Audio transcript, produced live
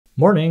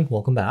Morning,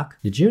 welcome back.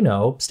 Did you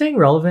know staying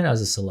relevant as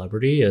a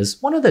celebrity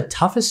is one of the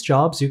toughest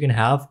jobs you can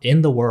have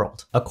in the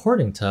world,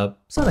 according to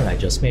something I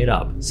just made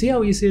up. See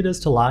how easy it is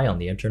to lie on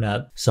the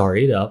internet?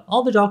 Sorry to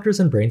all the doctors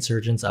and brain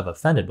surgeons I've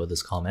offended with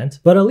this comment,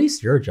 but at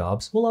least your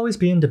jobs will always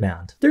be in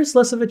demand. There's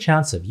less of a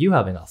chance of you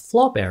having a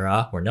flop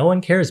era where no one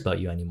cares about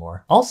you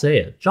anymore. I'll say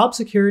it, job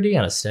security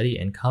and a steady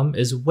income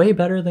is way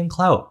better than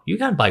clout. You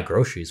can't buy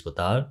groceries with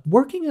that.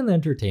 Working in the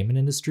entertainment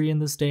industry in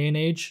this day and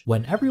age,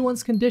 when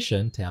everyone's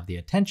conditioned to have the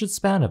attention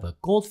span of a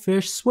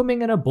goldfish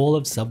swimming in a bowl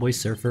of Subway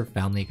Surfer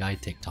Family Guy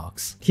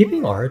TikToks,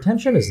 keeping our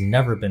attention has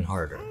never been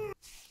harder.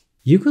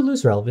 You could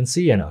lose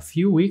relevancy in a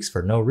few weeks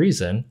for no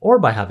reason, or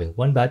by having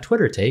one bad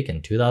Twitter take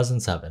in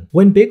 2007.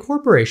 When big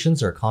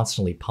corporations are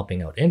constantly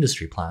pumping out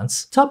industry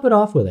plants, top it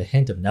off with a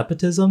hint of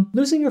nepotism,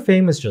 losing your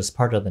fame is just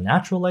part of the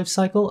natural life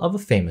cycle of a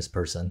famous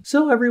person.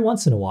 So every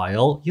once in a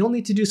while, you'll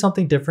need to do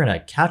something different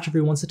to catch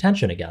everyone's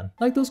attention again,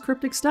 like those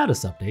cryptic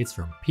status updates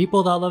from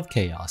people that love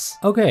chaos.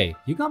 Okay,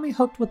 you got me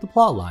hooked with the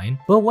plotline,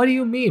 but what do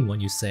you mean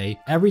when you say,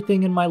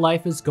 everything in my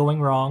life is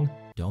going wrong?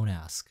 Don't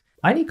ask.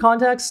 I need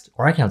context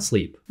or I can't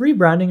sleep.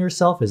 Rebranding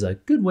yourself is a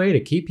good way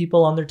to keep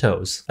people on their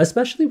toes,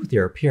 especially with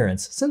your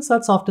appearance, since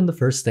that's often the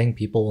first thing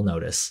people will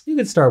notice. You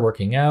could start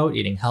working out,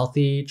 eating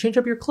healthy, change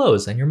up your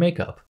clothes and your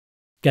makeup.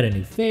 Get a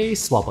new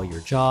face, swap out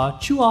your jaw,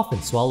 chew off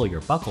and swallow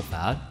your buccal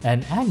fat.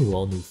 An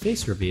annual new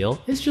face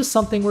reveal is just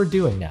something we're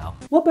doing now.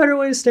 What better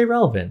way to stay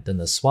relevant than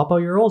to swap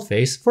out your old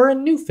face for a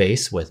new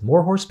face with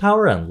more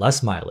horsepower and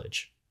less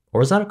mileage?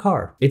 Or is that a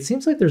car? It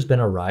seems like there's been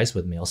a rise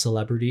with male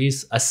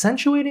celebrities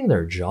accentuating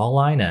their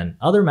jawline and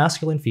other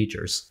masculine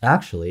features.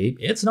 Actually,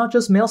 it's not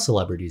just male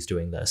celebrities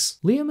doing this.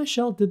 Lea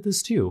Michele did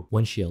this too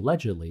when she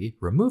allegedly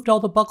removed all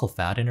the buccal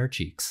fat in her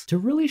cheeks to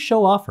really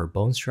show off her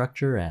bone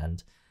structure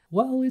and,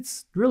 well,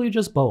 it's really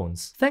just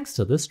bones, thanks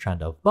to this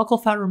trend of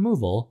buccal fat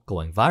removal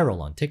going viral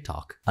on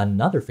TikTok.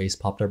 Another face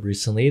popped up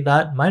recently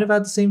that might have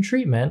had the same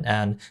treatment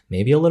and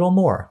maybe a little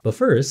more. But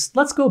first,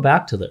 let's go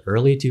back to the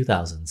early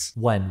 2000s,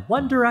 when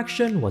One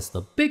Direction was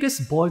the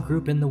biggest boy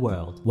group in the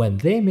world, when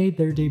they made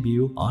their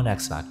debut on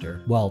X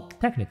Factor. Well,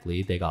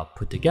 technically they got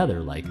put together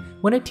like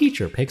when a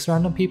teacher picks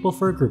random people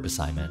for a group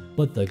assignment,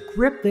 but the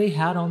grip they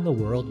had on the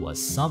world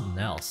was something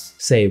else.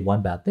 Say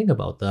one bad thing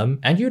about them,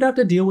 and you'd have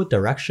to deal with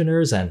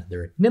directioners and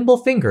their nimble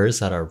fingers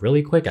that are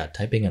really quick at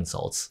typing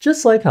insults.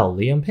 Just like how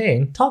Liam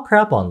Payne talked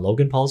crap on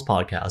Logan Paul's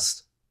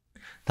podcast.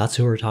 That's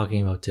who we're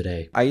talking about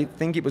today. I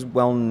think it was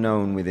well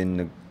known within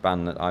the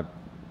band that I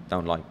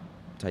don't like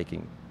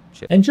taking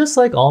shit. And just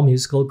like all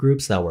musical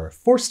groups that were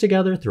forced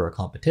together through a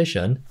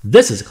competition,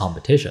 this is a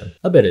competition.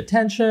 A bit of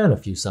tension, a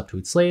few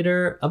subtweets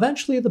later,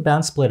 eventually the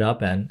band split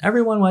up and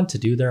everyone went to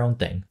do their own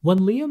thing. When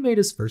Liam made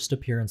his first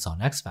appearance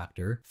on X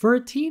Factor, for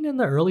a teen in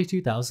the early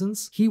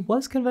 2000s, he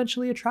was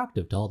conventionally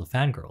attractive to all the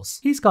fangirls.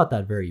 He's got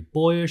that very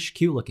boyish,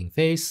 cute looking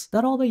face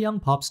that all the young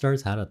pop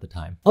stars had at the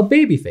time. A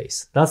baby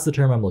face, that's the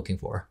term I'm looking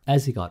for.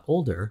 As he got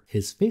older,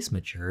 his face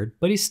matured,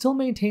 but he still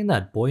maintained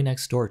that boy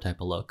next door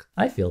type of look.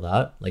 I feel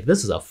that, like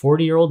this is a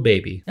 40-year-old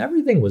baby.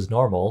 Everything was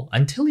normal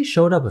until he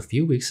showed up a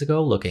few weeks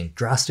ago looking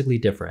drastically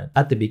different.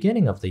 At the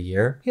beginning of the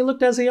year, he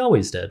looked as he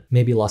always did.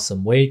 Maybe lost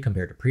some weight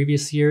compared to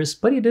previous years,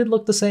 but he did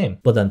look the same.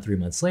 But then 3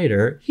 months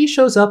later, he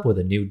shows up with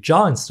a new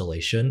jaw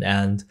installation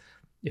and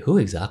who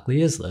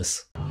exactly is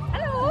this?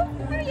 Hello,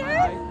 how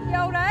are you? You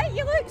alright?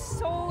 You look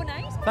so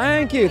nice.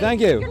 Thank you, thank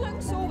you. You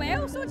look so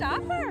well, so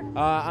dapper.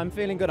 I'm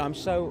feeling good. I'm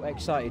so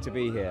excited to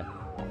be here.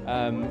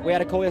 We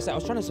had a call yesterday. I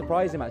was trying to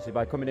surprise him actually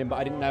by coming in, but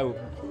I didn't know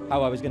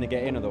how I was going to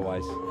get in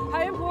otherwise.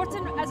 How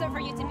important is it for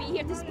you to be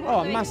here to support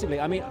Oh, Louis? massively.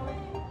 I mean,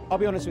 I'll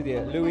be honest with you,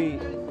 Louis,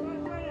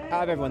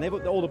 out of everyone,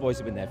 all the boys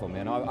have been there for me,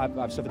 and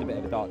I've suffered a bit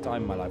of a dark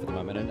time in my life at the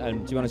moment,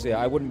 and to be honest with you,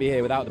 I wouldn't be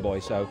here without the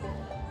boys, so,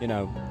 you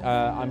know,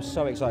 I'm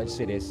so excited to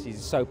see this.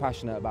 He's so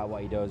passionate about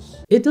what he does.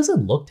 It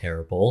doesn't look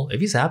terrible. If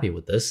he's happy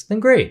with this, then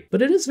great.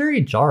 But it is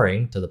very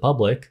jarring to the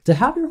public to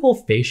have your whole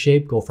face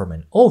shape go from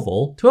an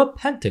oval to a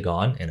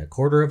pentagon in a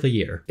quarter of a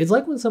year. It's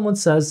like when someone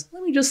says,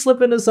 let me just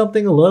slip into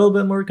something a little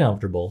bit more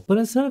comfortable. But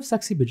instead of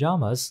sexy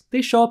pajamas,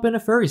 they show up in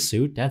a furry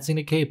suit dancing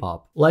to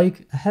K-pop.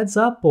 Like, a heads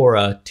up or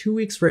a 2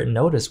 weeks written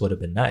notice would have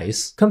been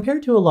nice.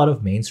 Compared to a lot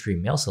of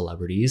mainstream male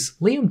celebrities,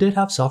 Liam did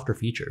have softer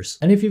features.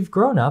 And if you've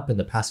grown up in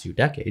the past few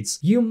decades,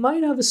 you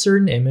might have a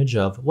certain image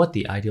of what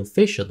the ideal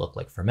face should look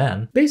like for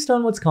men, based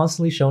on what's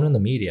constantly shown in the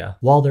media.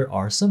 While there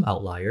are some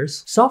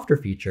outliers, softer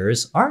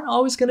features aren't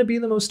always going to be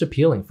the most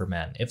appealing for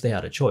men if they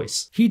had a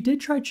choice. He did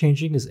try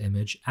changing his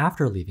image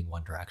after leaving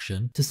One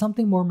Direction to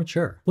something more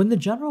mature. When the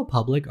general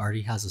public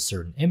already has a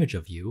certain image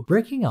of you,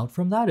 breaking out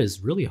from that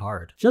is really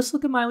hard. Just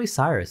look at Miley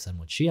Cyrus and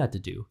what she had to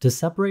do to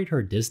separate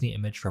her Disney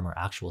image from her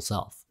actual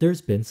self.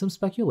 There's been some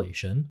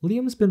speculation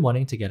Liam's been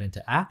wanting to get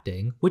into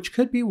acting, which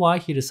could be why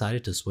he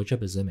decided to switch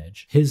up his image.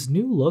 image. His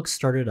new look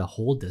started a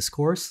whole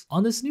discourse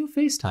on this new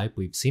face type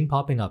we've seen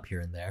popping up here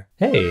and there.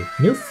 Hey,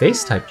 new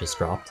face type just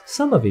dropped.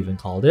 Some have even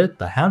called it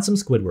the handsome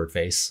Squidward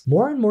face.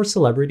 More and more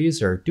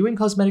celebrities are doing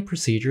cosmetic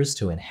procedures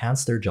to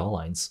enhance their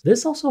jawlines.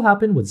 This also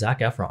happened with Zac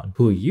Efron,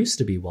 who used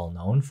to be well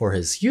known for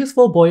his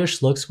youthful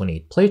boyish looks when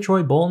he'd play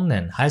Troy Bolton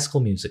in High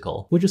School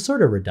Musical, which is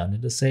sort of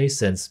redundant to say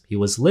since he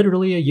was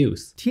literally a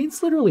youth.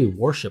 Teens literally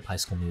worship High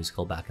School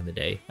Musical back in the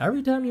day.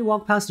 Every time you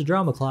walk past a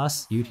drama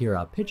class, you'd hear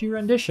a pitchy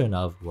rendition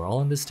of We're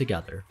All in This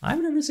Together.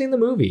 I've never seen the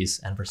movies,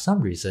 and for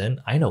some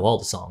reason, I know all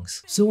the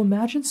songs. So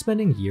imagine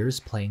spending years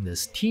playing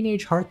this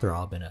teenage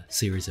heartthrob in a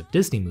series of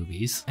Disney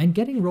movies, and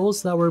getting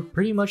roles that were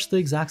pretty much the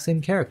exact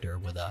same character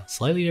with a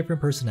slightly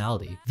different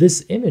personality.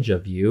 This image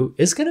of you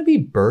is gonna be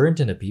burned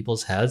into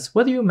people's heads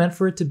whether you meant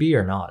for it to be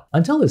or not,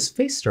 until his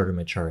face started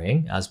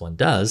maturing, as one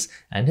does,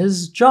 and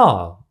his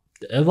jaw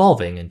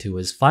evolving into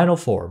his final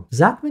form.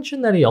 Zac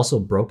mentioned that he also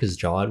broke his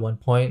jaw at one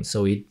point,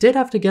 so he did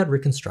have to get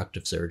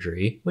reconstructive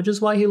surgery, which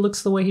is why he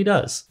looks the way he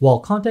does. While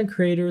content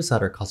creators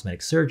that are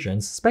cosmetic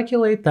surgeons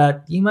speculate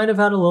that he might have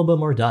had a little bit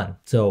more done.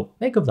 So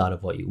make of that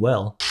of what you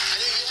will.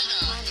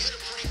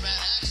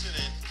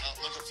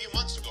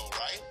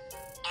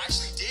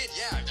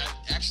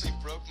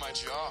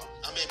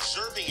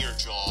 Observing your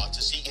jaw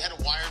to see you had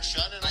it wired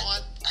shut and all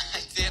that? I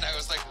did. I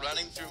was like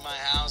running through my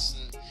house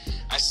and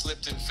I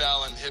slipped and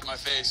fell and hit my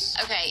face.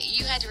 Okay,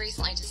 you had to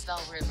recently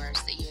dispel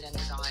rumors that you had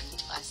undergone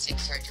plastic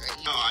surgery.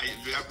 No,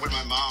 when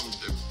my mom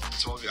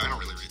told me, I don't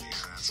really read the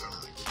internet, so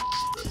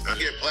I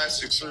get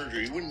plastic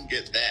surgery, you wouldn't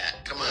get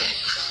that. Come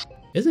on.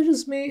 Is it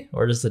just me,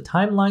 or does the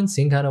timeline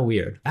seem kind of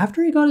weird?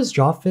 After he got his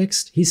jaw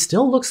fixed, he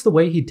still looks the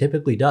way he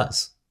typically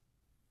does.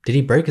 Did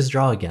he break his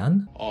jaw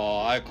again? Oh,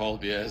 I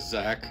called BS,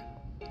 Zach.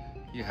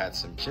 You had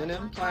some chin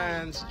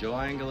implants,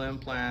 jaw angle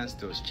implants,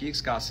 those cheeks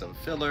got some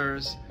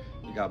fillers,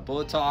 you got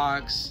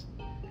Botox,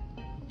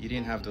 you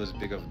didn't have those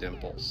big of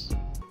dimples.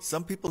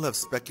 Some people have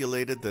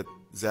speculated that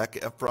Zac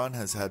Efron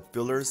has had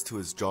fillers to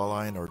his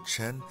jawline or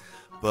chin,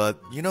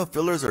 but you know,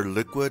 fillers are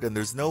liquid and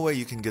there's no way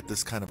you can get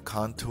this kind of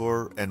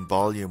contour and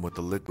volume with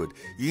the liquid.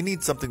 You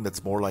need something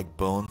that's more like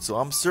bone, so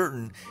I'm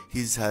certain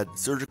he's had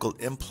surgical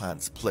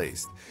implants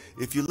placed.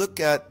 If you look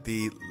at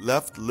the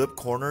left lip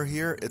corner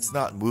here, it's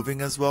not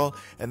moving as well,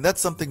 and that's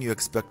something you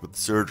expect with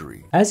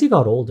surgery. As he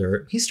got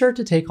older, he started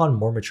to take on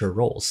more mature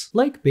roles,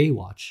 like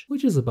Baywatch,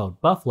 which is about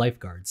buff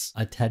lifeguards,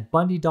 a Ted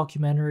Bundy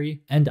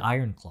documentary, and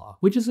Iron Claw,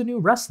 which is a new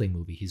wrestling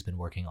movie he's been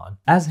working on.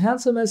 As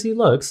handsome as he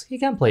looks, he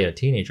can't play a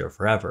teenager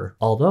forever.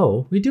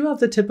 Although, we do have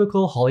the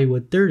typical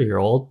Hollywood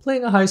 30-year-old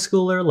playing a high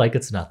schooler like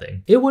it's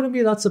nothing. It wouldn't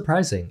be that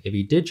surprising if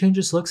he did change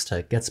his looks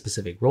to get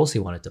specific roles he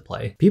wanted to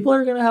play. People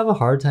are gonna have a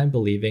hard time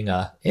believing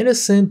a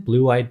innocent,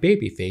 blue-eyed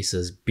baby face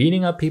is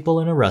beating up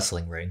people in a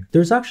wrestling ring.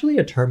 There's actually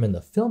a term in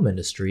the film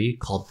industry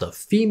called the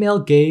female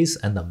gaze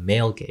and the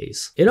male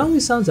gaze. It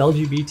always sounds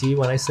LGBT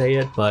when I say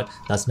it, but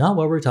that's not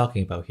what we're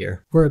talking about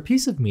here. Where a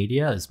piece of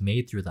media is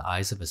made through the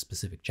eyes of a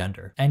specific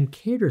gender and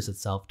caters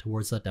itself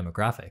towards that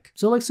demographic.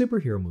 So like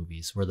superhero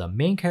movies where the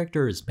main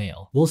character is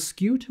male, will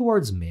skew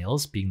towards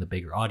males being the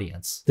bigger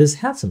audience. This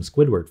handsome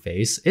Squidward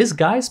face is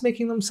guys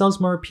making themselves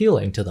more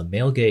appealing to the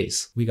male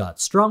gaze. We got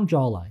strong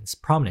jawlines,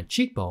 prominent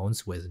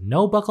cheekbones with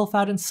no buckle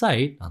fat in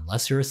sight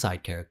unless you're a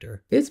side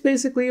character. It's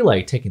basically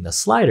like taking the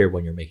slider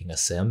when you're making a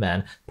sim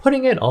and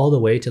putting it all the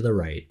way to the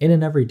right. In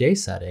an everyday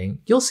setting,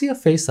 you'll see a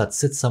face that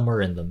sits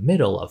somewhere in the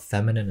middle of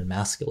feminine and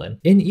masculine.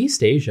 In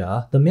East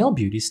Asia, the male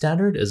beauty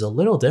standard is a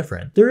little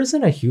different. There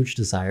isn't a huge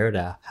desire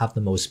to have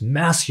the most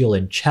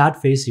masculine Chad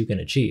face you can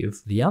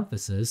achieve. The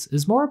emphasis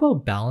is more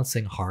about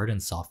balancing hard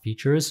and soft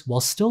features while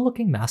still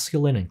looking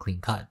masculine and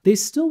clean cut. They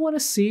still want to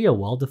see a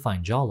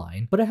well-defined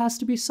jawline, but it has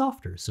to be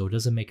softer so it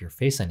doesn't make your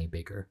face any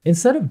bigger.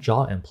 Instead of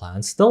jaw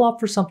implants, they'll opt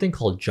for something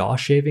called jaw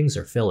shavings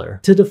or filler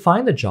to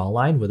define the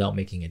jawline without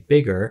making it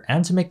bigger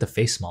and to make the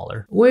face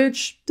smaller,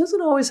 which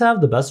doesn't always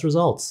have the best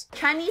results.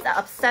 Chinese are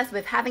obsessed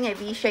with having a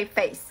V-shaped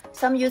face.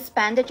 Some use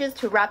bandages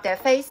to wrap their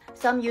face,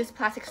 some use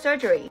plastic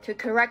surgery to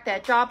correct their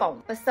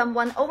jawbone, but some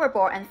went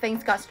overboard and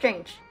things got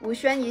strange. Wu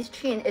Xuanyi's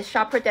chin is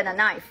sharper than a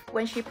knife.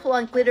 When she put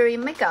on glittery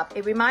makeup,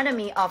 it reminded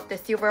me of the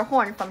silver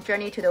horn from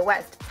Journey to the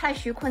West. Cai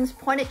Xukun's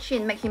pointed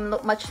chin made him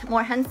look much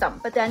more handsome,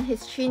 but then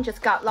his chin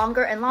just got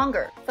longer and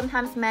longer.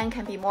 Sometimes men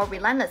can be more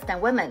relentless than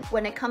women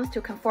when it comes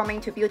to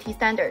conforming to beauty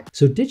standards.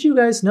 So did you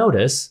guys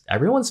notice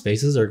everyone's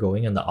faces are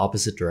going in the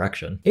opposite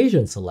direction?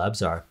 Asian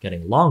celebs are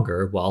getting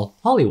longer while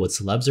Hollywood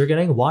celebs are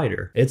getting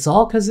wider. It's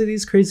all because of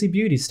these crazy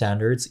beauty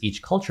standards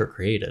each culture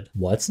created.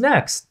 What's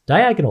next?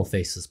 Diagonal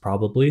faces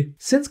probably.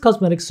 Since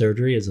cosmetic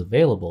surgery is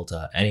available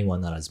to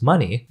anyone that has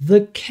money,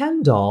 the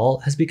Ken doll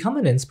has become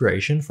an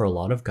inspiration for a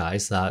lot of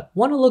guys that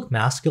want to look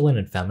masculine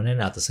and feminine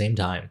at the same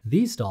time.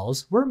 These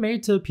dolls were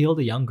made to appeal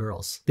to young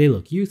girls. They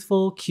look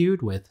youthful,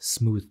 cute with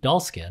smooth doll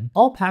skin,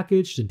 all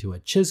packaged into a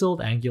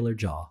chiseled angular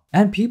jaw.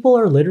 And people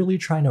are literally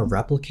trying to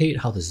replicate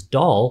how this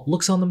doll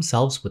looks on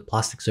themselves with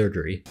plastic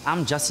surgery.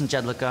 I'm Justin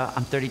Jedlicka,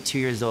 I'm 32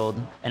 years old,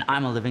 and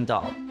I'm a living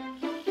doll.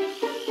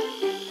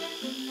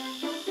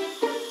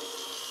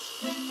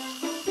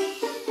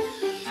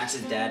 Ask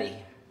his daddy.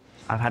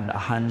 I've had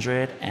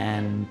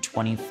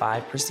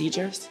 125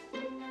 procedures.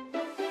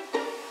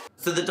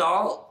 So the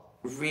doll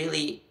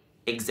really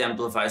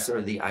exemplifies sort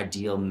of the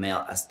ideal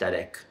male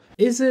aesthetic.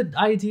 Is it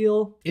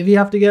ideal if you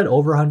have to get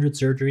over 100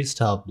 surgeries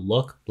to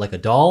look like a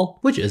doll,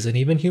 which isn't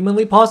even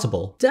humanly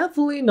possible?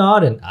 Definitely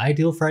not an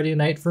ideal Friday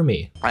night for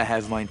me. I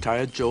have my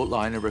entire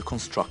jawline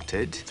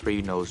reconstructed,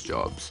 3 nose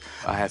jobs.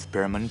 I have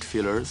permanent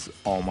fillers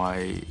on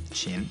my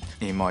chin,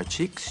 in my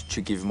cheeks to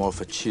give more of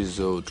a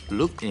chiseled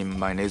look, in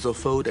my nasal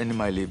fold and in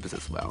my lips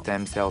as well.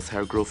 Stem cells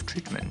hair growth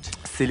treatment.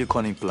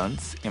 Silicone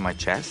implants in my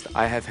chest.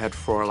 I have had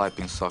 4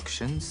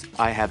 liposuctions.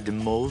 I have the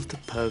most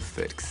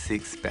perfect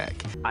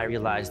six-pack. I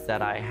realized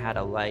that I had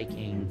a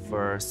liking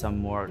for some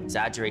more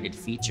exaggerated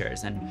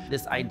features and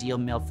this ideal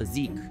male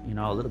physique, you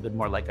know, a little bit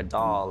more like a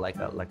doll, like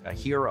a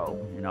hero,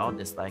 you know,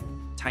 this like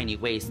tiny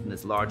waist and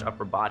this large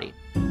upper body.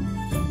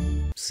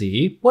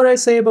 See what I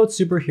say about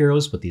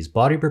superheroes with these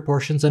body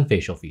proportions and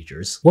facial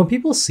features. When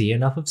people see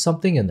enough of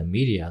something in the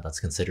media that's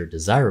considered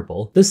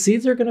desirable, the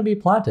seeds are going to be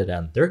planted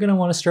and they're going to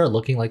want to start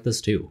looking like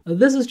this too.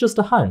 This is just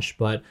a hunch,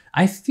 but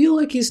I feel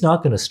like he's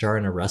not going to star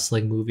in a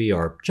wrestling movie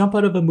or jump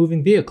out of a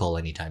moving vehicle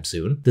anytime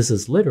soon. This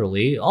is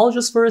literally all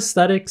just for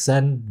aesthetics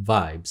and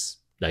vibes,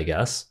 I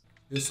guess.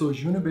 Eu sou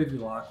Júnior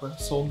Bevilacqua,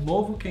 sou o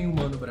novo Ken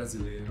humano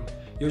brasileiro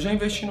e eu já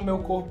investi no meu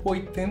corpo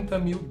 $80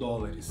 mil.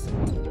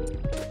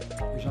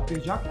 Eu já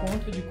perdi a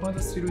conta de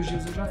quantas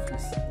cirurgias eu já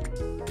fiz.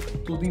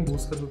 Tudo em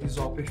busca do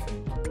visual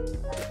perfeito.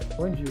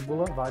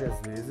 Mandíbula várias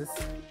vezes.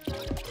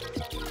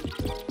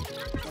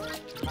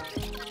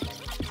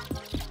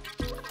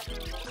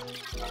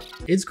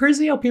 It's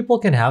crazy how people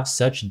can have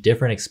such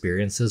different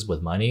experiences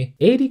with money.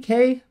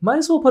 $80K? Might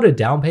as well put a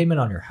down payment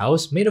on your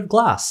house made of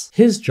glass.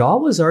 His jaw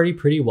was already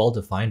pretty well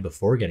defined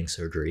before getting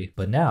surgery,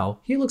 but now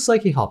he looks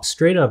like he hopped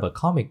straight out of a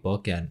comic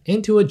book and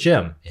into a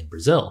gym in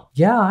Brazil.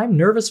 Yeah, I'm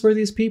nervous for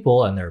these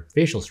people and their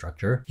facial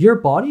structure. Your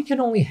body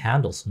can only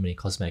handle so many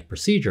cosmetic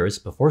procedures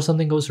before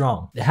something goes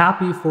wrong.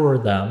 Happy for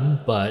them,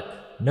 but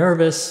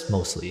nervous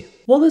mostly.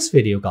 Well, this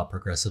video got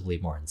progressively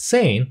more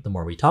insane the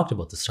more we talked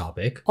about this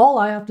topic. All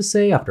I have to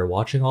say after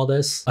watching all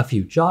this, a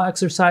few jaw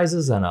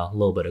exercises and a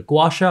little bit of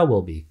Gua Sha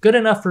will be good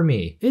enough for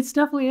me. It's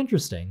definitely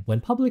interesting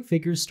when public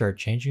figures start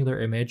changing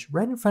their image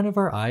right in front of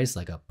our eyes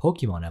like a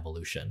Pokemon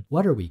evolution.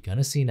 What are we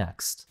gonna see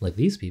next? Like,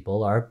 these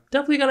people are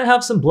definitely gonna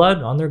have some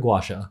blood on their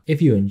Gua Sha.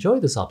 If you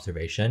enjoyed this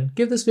observation,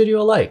 give this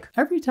video a like.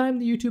 Every time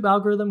the YouTube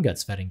algorithm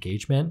gets fed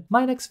engagement,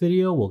 my next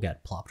video will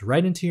get plopped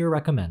right into your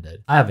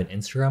recommended. I have an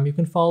Instagram you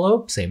can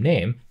follow, same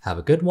name. Have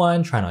a good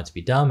one, try not to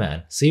be dumb,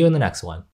 and see you in the next one.